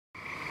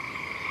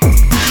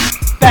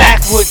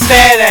Backwoods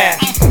badass.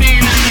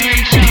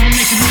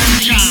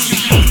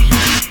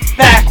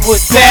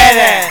 Backwoods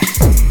badass.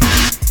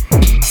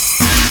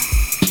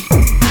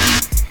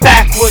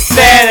 Backwoods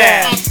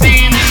badass.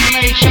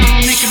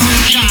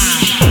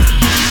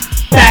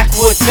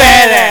 Backwoods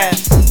badass.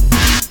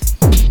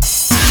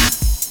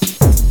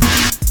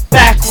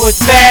 Backwoods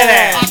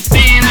badass.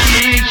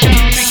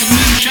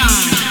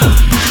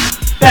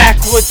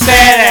 Backwoods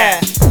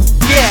badass.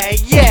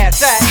 Yeah,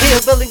 that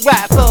hillbilly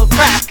rapper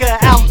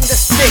Kracka out in the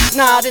stick,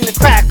 not in the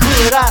crack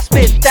hood. I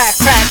spit that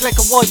crack like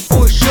a white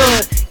boy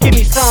should. Give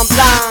me some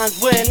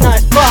blinds with a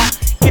nice butt.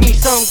 Give me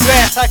some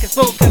grass, I can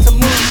smoke and some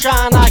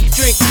moonshine. I can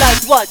drink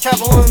like what?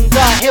 Traveling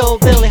the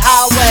hillbilly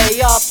highway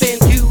up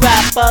into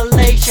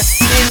Appalachia.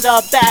 In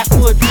the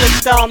backwoods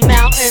with the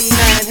mountain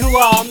men who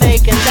are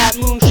making that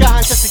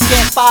moonshine just to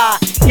get by.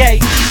 Yeah,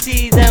 you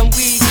see them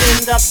weeds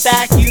in the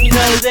back, you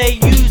know they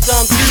use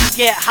them to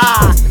get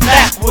high.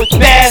 Backwoods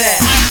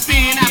badass.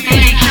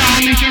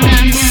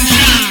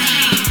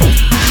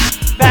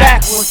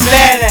 Backwoods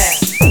badass.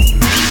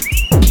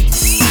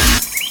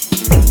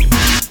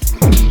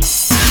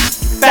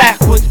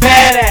 Backwoods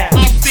badass.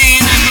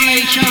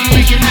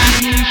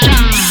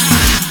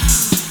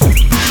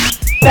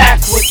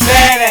 Backwoods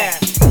badass.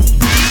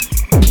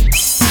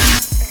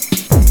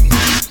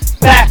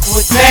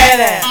 Backwoods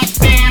badass.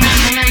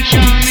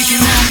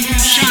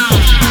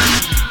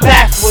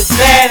 Backwoods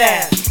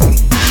badass.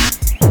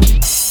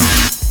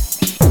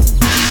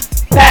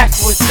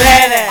 Backwoods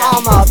badass.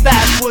 I'm a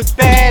backwoods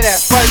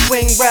badass,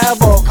 right-wing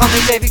rebel. Call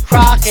me Davy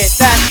Crockett,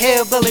 that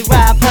hillbilly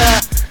rapper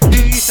who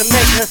used to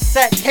make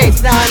cassette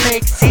tapes. Now I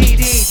make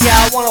CDs. Yeah,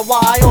 I want a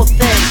wild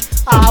thing.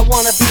 I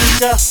wanna be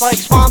just like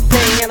Swamp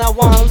Thing, and I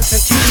wanna listen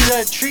to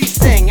the trees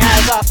sing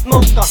as I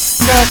smoke them.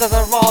 Girls as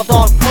a raw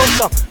dog poke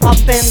them. Up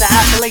in the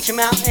Appalachian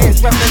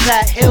Mountains, represent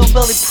that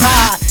hillbilly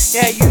pride.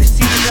 Yeah, you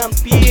see them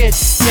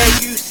beards. Yeah,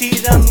 you see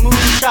them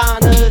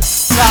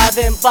moonshiners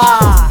driving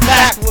by.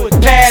 Backwoods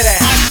badass.